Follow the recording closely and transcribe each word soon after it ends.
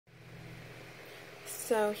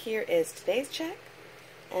So here is today's check,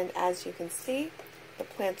 and as you can see, the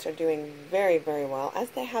plants are doing very, very well, as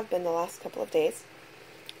they have been the last couple of days,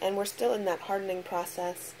 and we're still in that hardening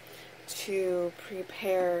process to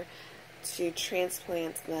prepare to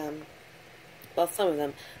transplant them, well, some of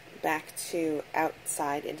them, back to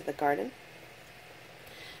outside into the garden.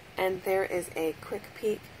 And there is a quick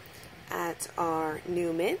peek at our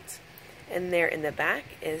new mint, and there in the back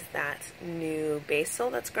is that new basil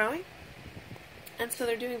that's growing. And so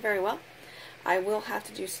they're doing very well. I will have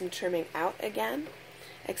to do some trimming out again,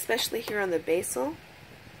 especially here on the basil.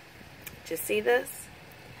 Do you see this?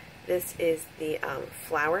 This is the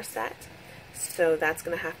flower set, so that's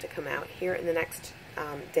going to have to come out here in the next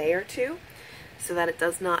day or two, so that it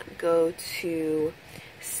does not go to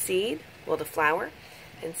seed, well, to flower.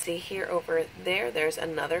 And see here over there, there's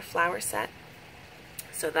another flower set,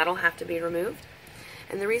 so that'll have to be removed.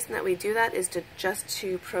 And the reason that we do that is just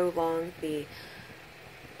to prolong the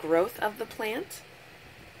growth of the plant,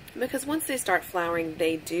 because once they start flowering,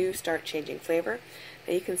 they do start changing flavor.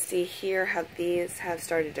 And you can see here how these have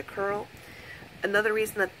started to curl. Another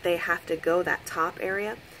reason that they have to go that top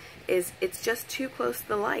area is it's just too close to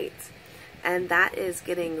the light, and that is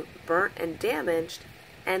getting burnt and damaged,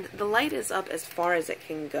 and the light is up as far as it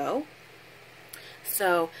can go.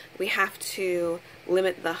 So we have to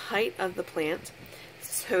limit the height of the plant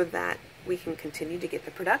so that we can continue to get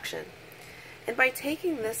the production. And by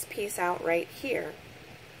taking this piece out right here,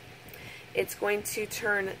 it's going to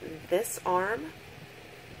turn this arm,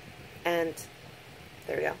 and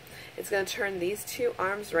there we go. It's going to turn these two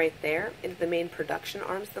arms right there into the main production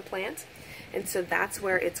arms of the plant. And so that's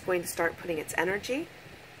where it's going to start putting its energy,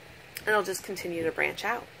 and it'll just continue to branch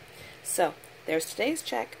out. So there's today's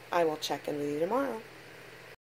check. I will check in with you tomorrow.